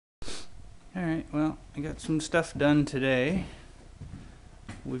Alright, well, I got some stuff done today.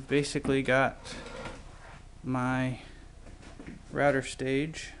 We've basically got my router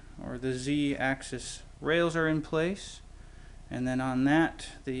stage, or the Z-axis rails are in place, and then on that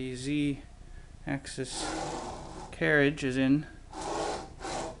the Z-axis carriage is in.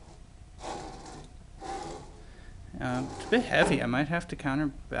 It's a bit heavy. I might have to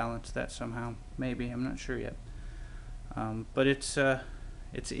counterbalance that somehow. Maybe. I'm not sure yet. But it's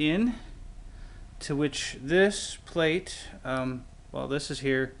in. To which this plate, well, this is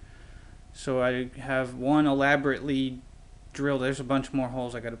here. So I have one elaborately drilled. There's a bunch more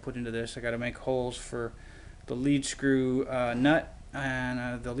holes I got to put into this. I got to make holes for the lead screw nut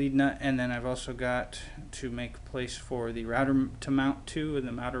and the lead nut, and then I've also got to make place for the router to mount to, and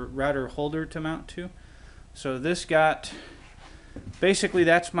the router holder to mount to. So this got, basically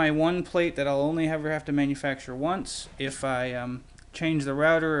that's my one plate that I'll only ever have to manufacture once. If I change the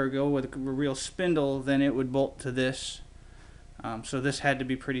router or go with a real spindle, then it would bolt to this. So this had to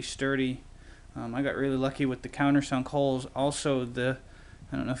be pretty sturdy. I got really lucky with the countersunk holes. Also,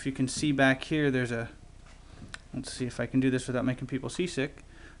 I don't know if you can see back here, there's a, let's see if I can do this without making people seasick.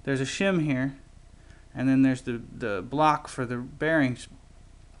 There's a shim here, and then there's the block for the bearings.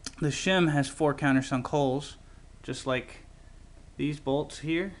 The shim has 4 countersunk holes, just like these bolts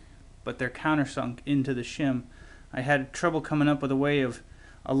here, but they're countersunk into the shim. I had trouble coming up with a way of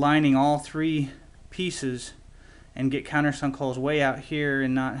aligning all 3 pieces and get countersunk holes way out here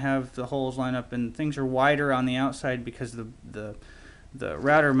and not have the holes line up, and things are wider on the outside because the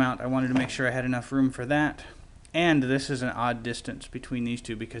router mount, I wanted to make sure I had enough room for that. And this is an odd distance between these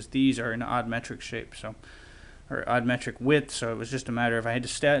two because these are an odd metric shape, so, or odd metric width, so it was just a matter of I had to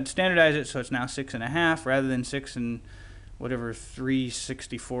standardize it so it's now 6.5 rather than 6 and whatever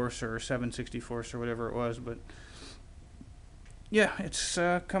 3/64 or 7/64 or whatever it was. But yeah, it's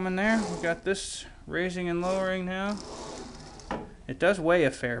coming there. We got this raising and lowering now. It does weigh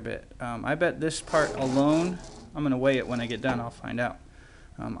a fair bit. I bet this part alone, I'm going to weigh it when I get done, I'll find out.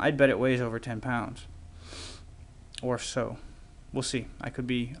 I'd bet it weighs over 10 pounds or so. We'll see. I could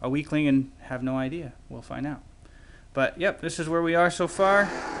be a weakling and have no idea. We'll find out. But yep, this is where we are so far.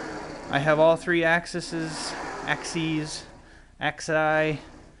 I have all 3 axes. I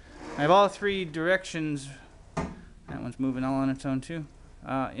have all 3 directions. That one's moving all on its own too.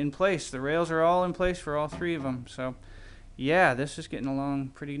 In place. The rails are all in place for all 3 of them. So yeah, this is getting along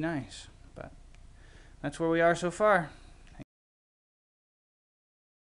pretty nice. But that's where we are so far.